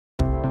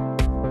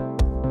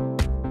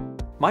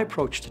My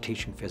approach to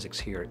teaching physics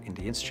here in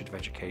the Institute of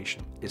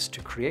Education is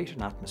to create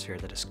an atmosphere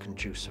that is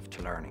conducive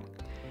to learning.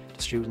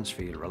 The students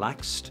feel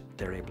relaxed,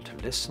 they're able to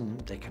listen,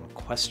 they can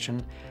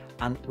question,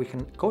 and we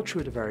can go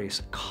through the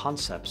various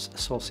concepts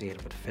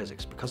associated with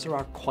physics because there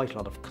are quite a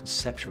lot of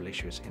conceptual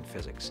issues in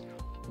physics.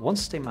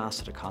 Once they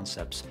master the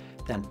concepts,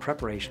 then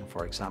preparation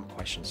for exam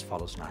questions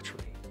follows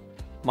naturally.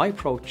 My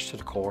approach to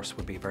the course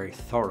would be a very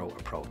thorough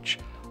approach.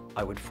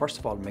 I would first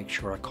of all make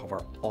sure I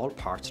cover all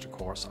parts of the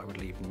course. I would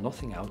leave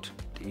nothing out,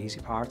 the easy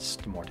parts,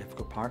 the more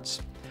difficult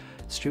parts.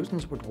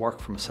 Students would work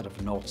from a set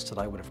of notes that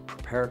I would have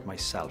prepared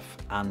myself,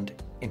 and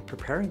in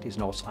preparing these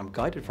notes I'm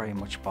guided very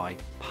much by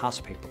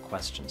past paper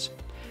questions.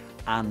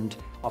 And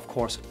of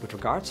course, with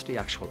regards to the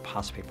actual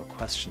past paper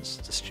questions,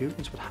 the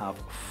students would have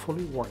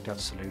fully worked out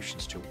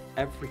solutions to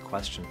every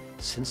question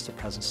since the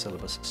present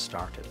syllabus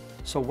started.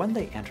 So when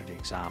they enter the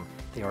exam,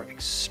 they are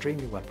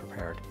extremely well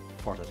prepared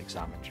for that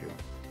exam in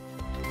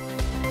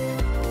June.